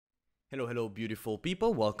Hello beautiful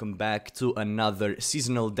people, welcome back to another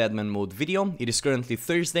seasonal Deadman mode video. It is currently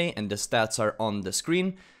Thursday and the stats are on the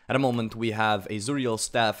screen. At the moment we have a ZURIEL'S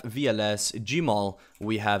staff, VLS, Gmaul,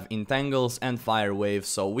 we have Entangles and Fire Wave,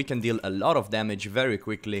 so we can deal a lot of damage very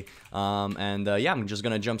quickly. Yeah, I'm just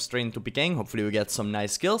gonna jump straight into PKing, hopefully we get some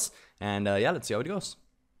nice kills, and yeah, let's see how it goes.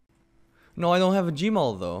 No, I don't have a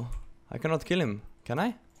Gmaul though. I cannot kill him, can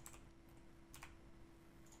I?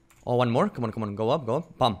 Oh, one more, come on, go up,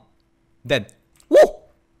 bam. Dead. Woo!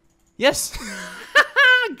 Yes!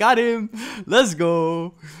 Got him! Let's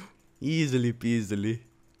go! Easily peasily.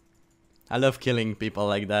 I love killing people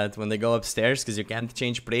like that when they go upstairs, because you can't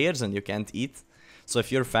change players and you can't eat. So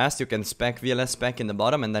if you're fast, you can spec VLS spec in the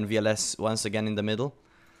bottom and then VLS once again in the middle.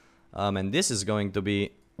 And this is going to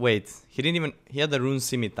be... Wait, he didn't even... He had the rune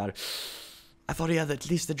scimitar. I thought he had at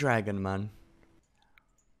least the dragon, man.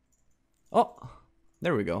 Oh!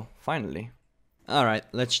 There we go, finally. Alright,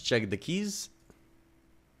 let's check the keys.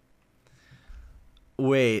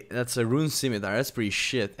 Wait, that's a rune scimitar, that's pretty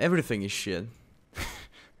shit. Everything is shit.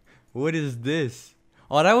 What is this?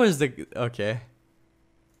 Oh, that was the... Okay.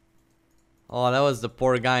 Oh, that was the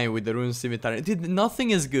poor guy with the rune scimitar. Dude, nothing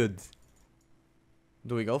is good.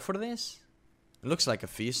 Do we go for this? It looks like a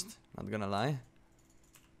feast, not gonna lie.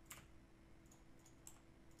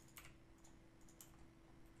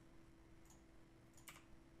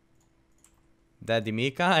 Daddy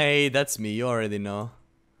Micka? Hey, that's me, you already know.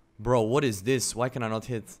 Bro, what is this? Why can I not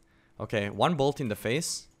hit? Okay, one bolt in the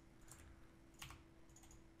face.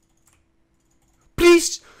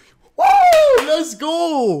 Please! Woo! Let's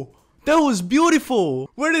go! That was beautiful!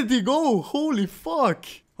 Where did he go? Holy fuck!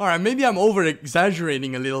 Alright, maybe I'm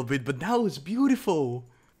over-exaggerating a little bit, but that was beautiful!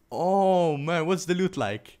 Oh man, what's the loot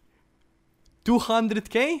like?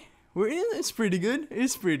 200k? It's pretty good,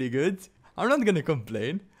 it's pretty good. I'm not gonna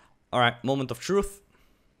complain. Alright, moment of truth.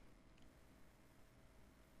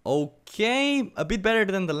 Okay, a bit better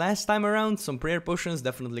than the last time around. Some prayer potions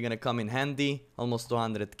definitely gonna come in handy. Almost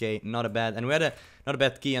 200k, not a bad. And we had not a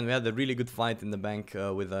bad key, and we had a really good fight in the bank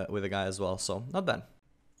with a guy as well. So not bad.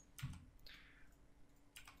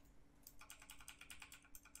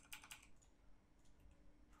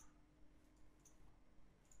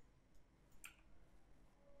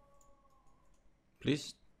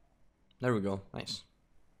 Please. There we go. Nice.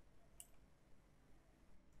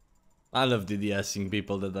 I love DDSing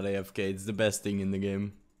people that are AFK, it's the best thing in the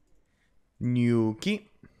game. New key.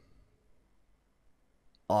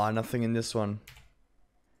 Oh, nothing in this one.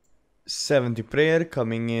 70 prayer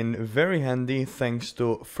coming in very handy thanks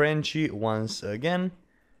to Frenchie once again.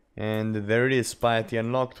 And there it is, Piety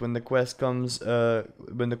unlocked when the quest comes,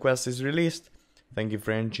 when the quest is released. Thank you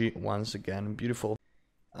Frenchie once again, beautiful.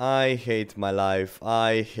 I hate my life,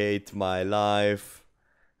 I hate my life.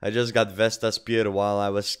 I just got Vesta Spear while I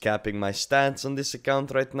was capping my stats on this account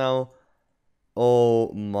right now.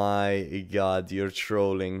 Oh my god, you're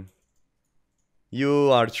trolling. You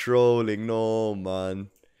are trolling, no man.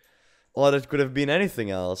 Oh, that could have been anything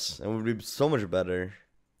else, and would be so much better.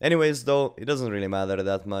 Anyways though, it doesn't really matter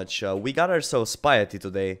that much. We got ourselves Piety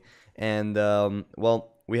today, and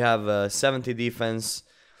well, we have 70 defense,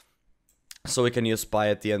 so we can use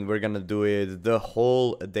Piety, and we're gonna do it the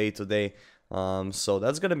whole day today. So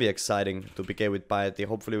that's gonna be exciting to PK with Piety.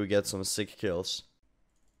 Hopefully we get some sick kills.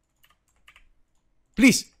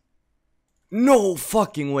 Please! No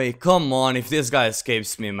fucking way, come on, if this guy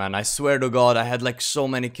escapes me, man. I swear to god, I had like so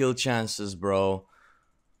many kill chances, bro.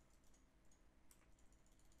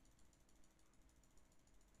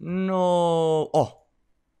 No. Oh.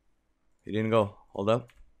 He didn't go. Hold up.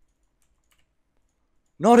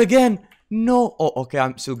 Not again! No! Oh, okay,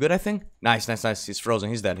 I'm still good, I think. Nice. He's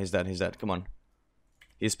frozen. He's dead. Come on.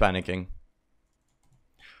 He's panicking.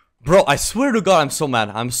 Bro, I swear to god, I'm so mad.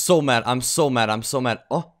 I'm so mad.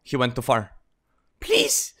 Oh, he went too far.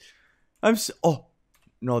 Please! Oh.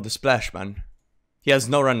 No, the splash, man. He has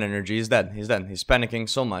no run energy. He's dead. He's panicking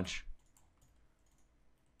so much.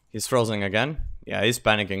 He's frozen again. Yeah, he's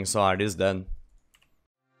panicking so hard. He's dead.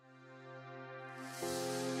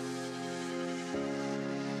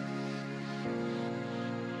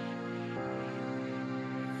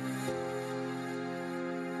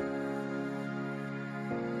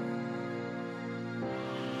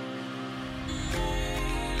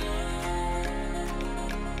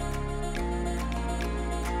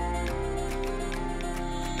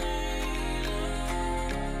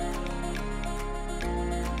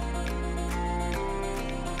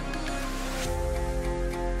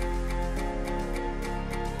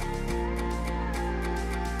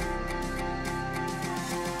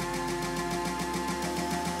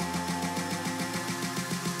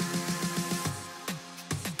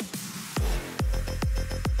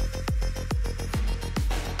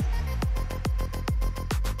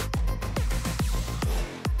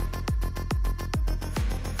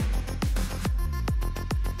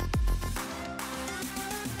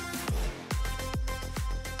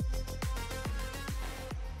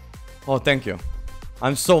 Oh, thank you.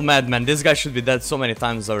 I'm so mad, man. This guy should be dead so many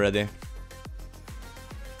times already.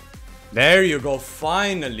 There you go.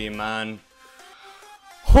 Finally, man.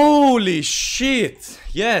 Holy shit.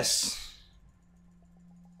 Yes.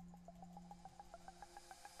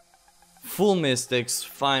 Full mystics.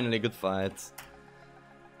 Finally, good fight.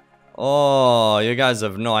 Oh, you guys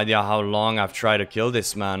have no idea how long I've tried to kill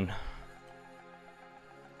this man.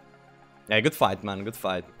 Yeah, good fight, man. Good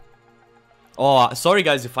fight. Oh, sorry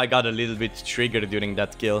guys if I got a little bit triggered during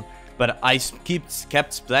that kill. But I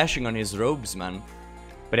kept splashing on his robes, man.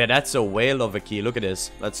 But yeah, that's a whale of a key. Look at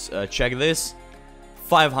this. Let's check this.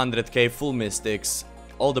 500k full mystics.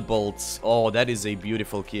 All the bolts. Oh, that is a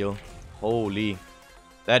beautiful kill. Holy.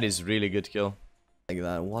 That is really good kill. Like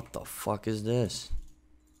that. What the fuck is this?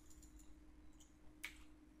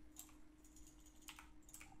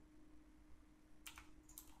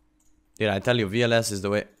 Yeah, I tell you, VLS is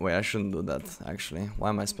the way. Wait, I shouldn't do that, actually. Why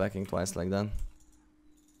am I specking twice like that?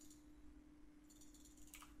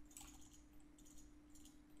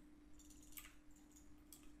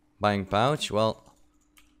 Buying pouch? Well,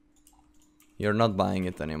 you're not buying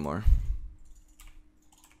it anymore.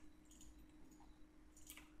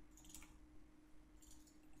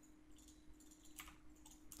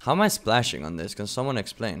 How am I splashing on this? Can someone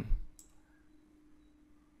explain?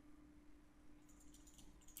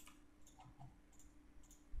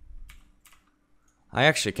 I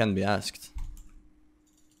actually can be asked.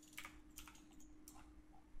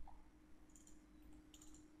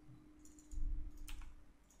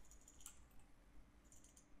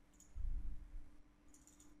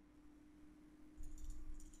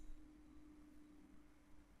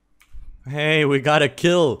 Hey, we got a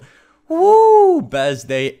kill. Woo! Best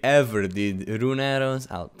day ever, dude. Rune arrows?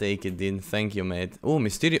 I'll take it, dude. Thank you, mate. Oh,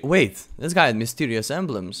 mysterious. Wait, this guy had mysterious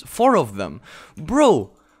emblems. 4 of them.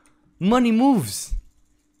 Bro, money moves.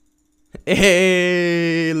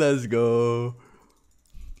 Hey, let's go.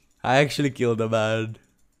 I actually killed a man.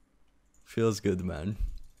 Feels good, man.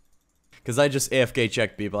 Because I just AFK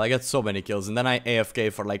check people. I get so many kills. And then I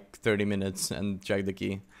AFK for like 30 minutes and check the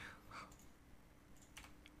key.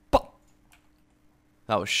 Pop!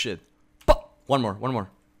 That was shit. Pop! One more.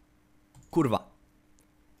 Kurva.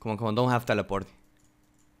 Come on. Don't have teleport.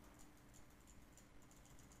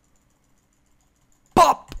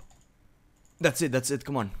 Pop! That's it.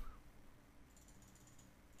 Come on.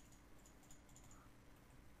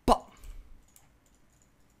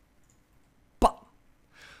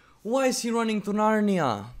 Why is he running to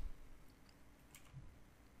Narnia?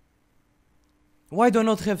 Why do I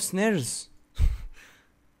not have snares?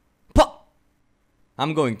 Pop!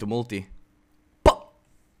 I'm going to multi. Pop!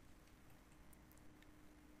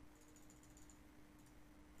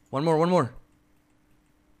 One more.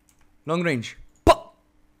 Long range. Pop!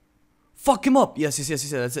 Fuck him up! Yes,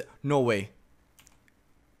 that's it. No way.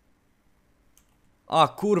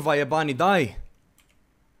 Ah, kurva jebani, die!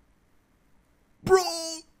 Bro!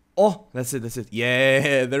 Oh, that's it.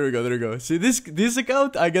 Yeah, there we go. See, this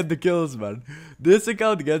account, I get the kills, man. This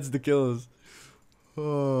account gets the kills.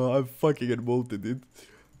 Oh, I'm fucking unbolted, dude.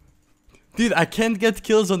 Dude, I can't get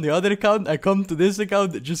kills on the other account. I come to this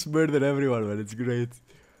account and just murder everyone, man. It's great.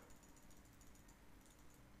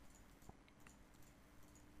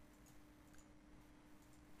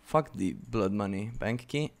 Fuck the blood money. Bank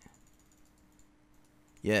key.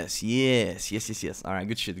 Yes. Alright,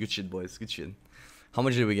 good shit, boys. Good shit. How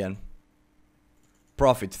much did we get?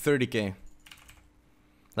 Profit, 30k.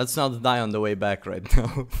 Let's not die on the way back right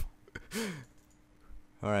now.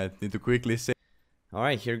 Alright, need to quickly say.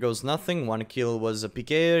 Alright, here goes nothing. One kill was a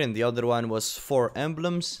PKer and the other one was 4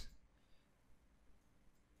 emblems.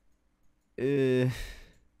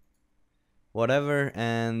 Whatever,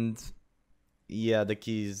 and yeah, the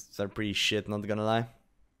keys are pretty shit, not gonna lie.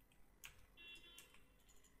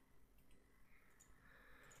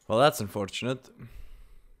 Well, that's unfortunate.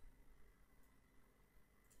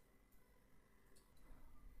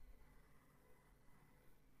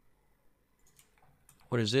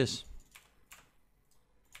 What is this?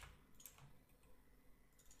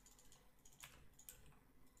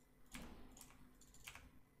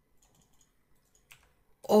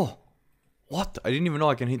 Oh! What? I didn't even know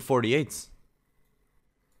I can hit 48s.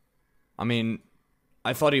 I mean,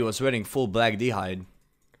 I thought he was wearing full black D-hide.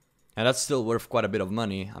 And that's still worth quite a bit of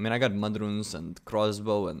money. I mean, I got mudrunes and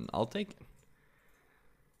crossbow and I'll take it.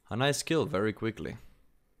 A nice kill very quickly.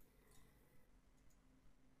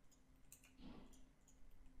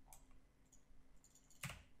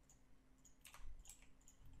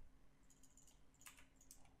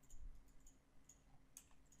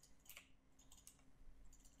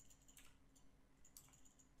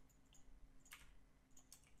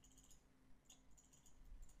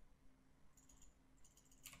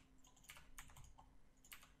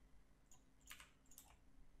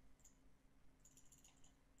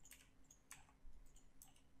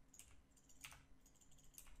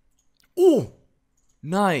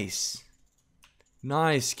 Nice.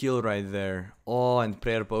 Nice kill right there. Oh, and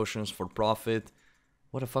prayer potions for profit.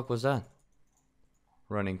 What the fuck was that?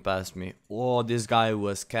 Running past me. Oh, this guy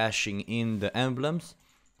was cashing in the emblems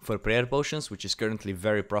for prayer potions, which is currently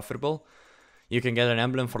very profitable. You can get an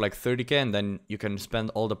emblem for like 30k, and then you can spend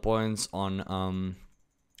all the points on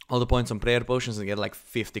prayer potions and get like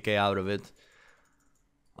 50k out of it.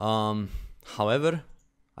 However,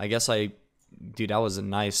 I guess dude, that was a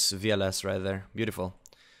nice VLS right there. Beautiful.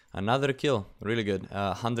 Another kill, really good.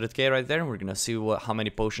 100k right there. We're gonna see how many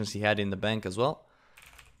potions he had in the bank as well.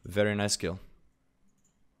 Very nice kill.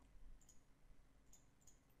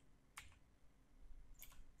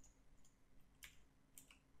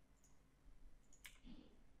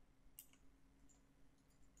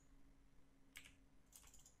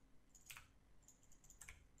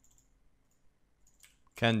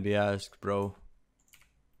 Can be asked, bro.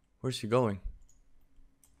 Where's he going?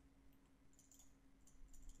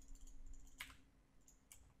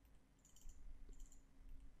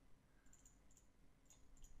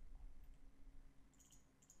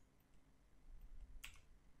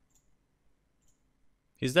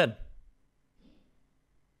 He's dead.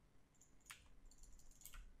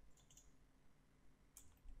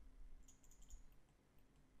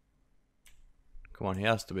 Come on, he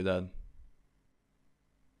has to be dead.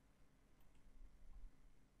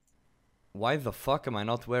 Why the fuck am I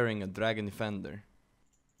not wearing a Dragon Defender?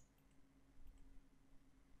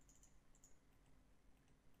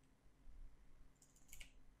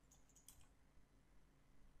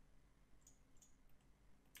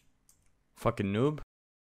 Fucking noob.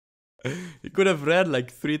 He could have ran like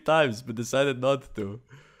 3 times, but decided not to.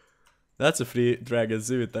 That's a free Dragon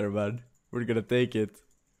Scimitar, man. We're gonna take it.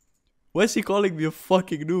 Why is he calling me a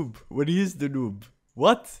fucking noob when he's the noob?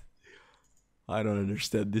 What? I don't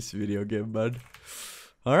understand this video game, man.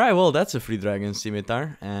 Alright, well, that's a free Dragon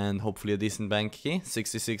Scimitar, and hopefully a decent bank key.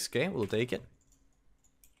 66k, we'll take it.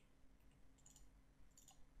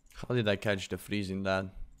 How did I catch the freeze in that?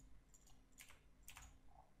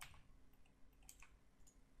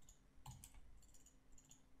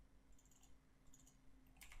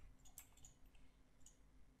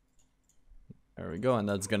 There we go, and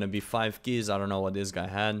that's gonna be 5 keys. I don't know what this guy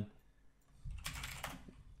had.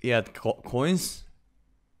 He had coins?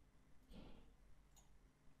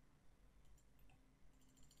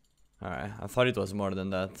 Alright, I thought it was more than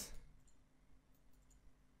that.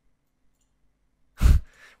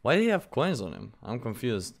 Why do you have coins on him? I'm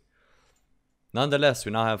confused. Nonetheless,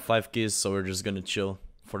 we now have 5 keys, so we're just gonna chill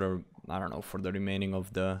for the, I don't know, for the remaining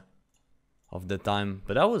of the time.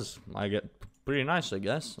 But that was, pretty nice, I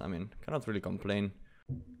guess. I mean, cannot really complain.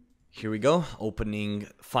 Here we go, opening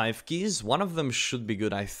 5 keys. One of them should be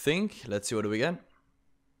good, I think. Let's see what do we get.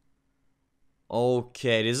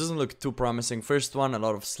 Okay, this doesn't look too promising. First one, a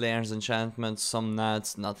lot of Slayer's enchantments, some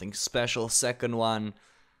nuts, nothing special. Second one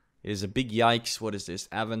is a big yikes. What is this?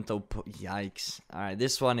 Avento, yikes. Alright,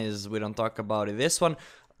 this one is, we don't talk about it. This one,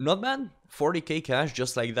 not bad. 40k cash,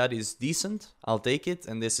 just like that, is decent. I'll take it,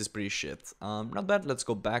 and this is pretty shit. Not bad, let's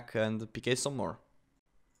go back and PK some more.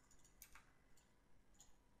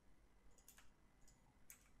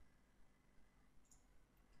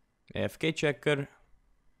 AFK checker.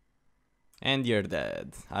 And you're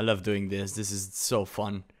dead. I love doing this. This is so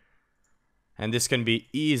fun. And this can be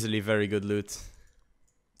easily very good loot.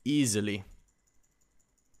 Easily.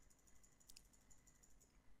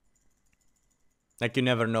 Like, you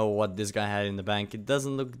never know what this guy had in the bank. It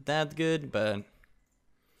doesn't look that good, but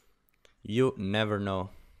you never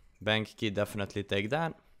know. Bank key, definitely take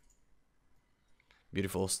that.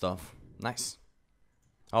 Beautiful stuff. Nice.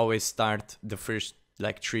 Always start the first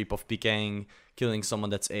like trip of PKing, killing someone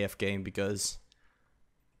that's AFK, because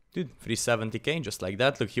dude, 370k just like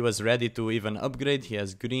that. Look, he was ready to even upgrade. He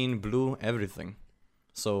has green, blue, everything.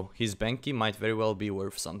 So his bank key might very well be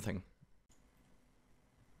worth something.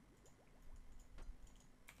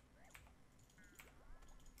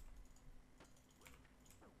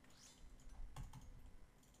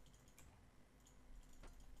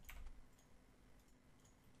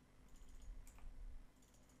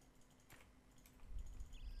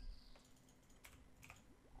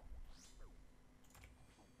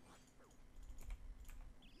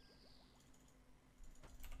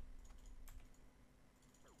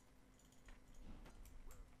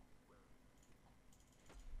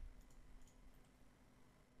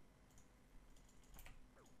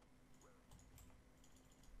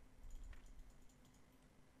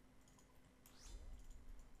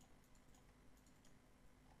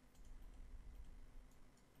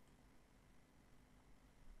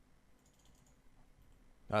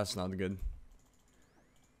 That's not good.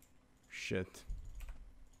 Shit.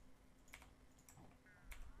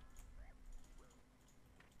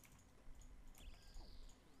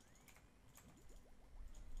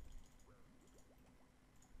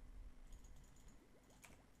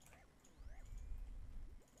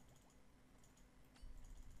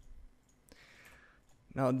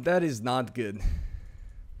 Now that is not good.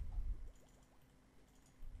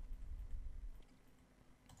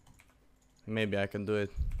 Maybe I can do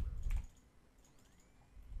it.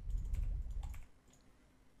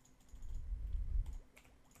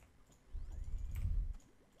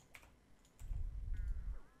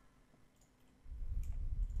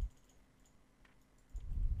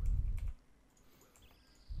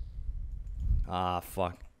 Ah,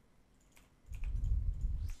 fuck.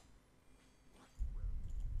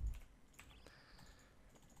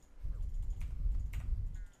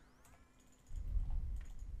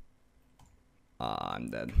 Ah, I'm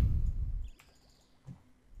dead.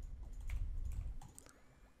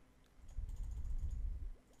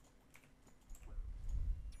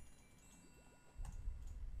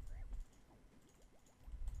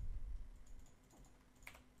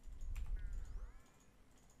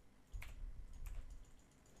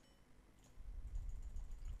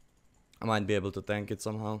 I might be able to tank it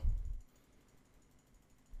somehow.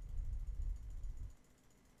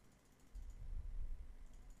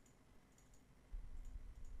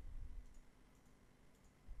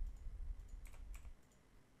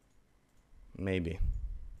 Maybe.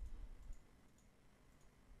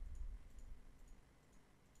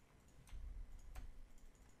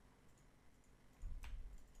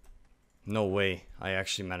 No way. I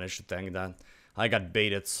actually managed to tank that. I got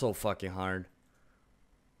baited so fucking hard.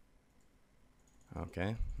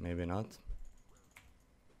 Okay, maybe not.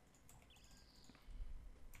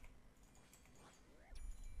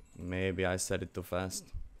 Maybe I said it too fast.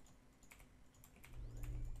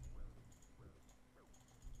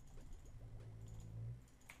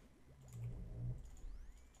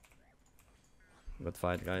 Good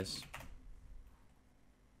fight, guys.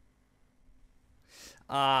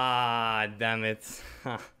 Ah, damn it.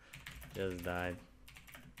 Just died.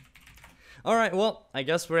 Alright, well, I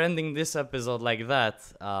guess we're ending this episode like that.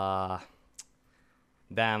 Damn,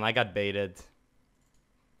 I got baited.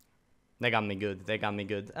 They got me good. They got me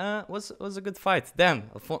good. Was a good fight. Damn,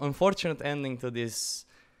 unfortunate ending to this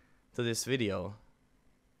video.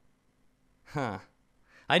 Huh.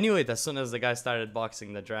 I knew it as soon as the guy started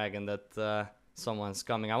boxing the dragon that someone's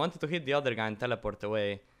coming. I wanted to hit the other guy and teleport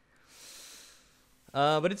away.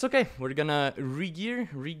 But it's okay. We're gonna re-gear,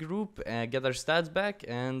 regroup, get our stats back,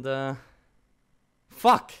 and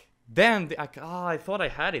fuck! Damn! I thought I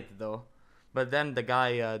had it though. But then the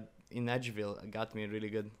guy in Edgeville got me really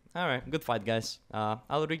good. Alright, good fight, guys.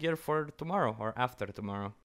 I'll re-gear for tomorrow or after tomorrow.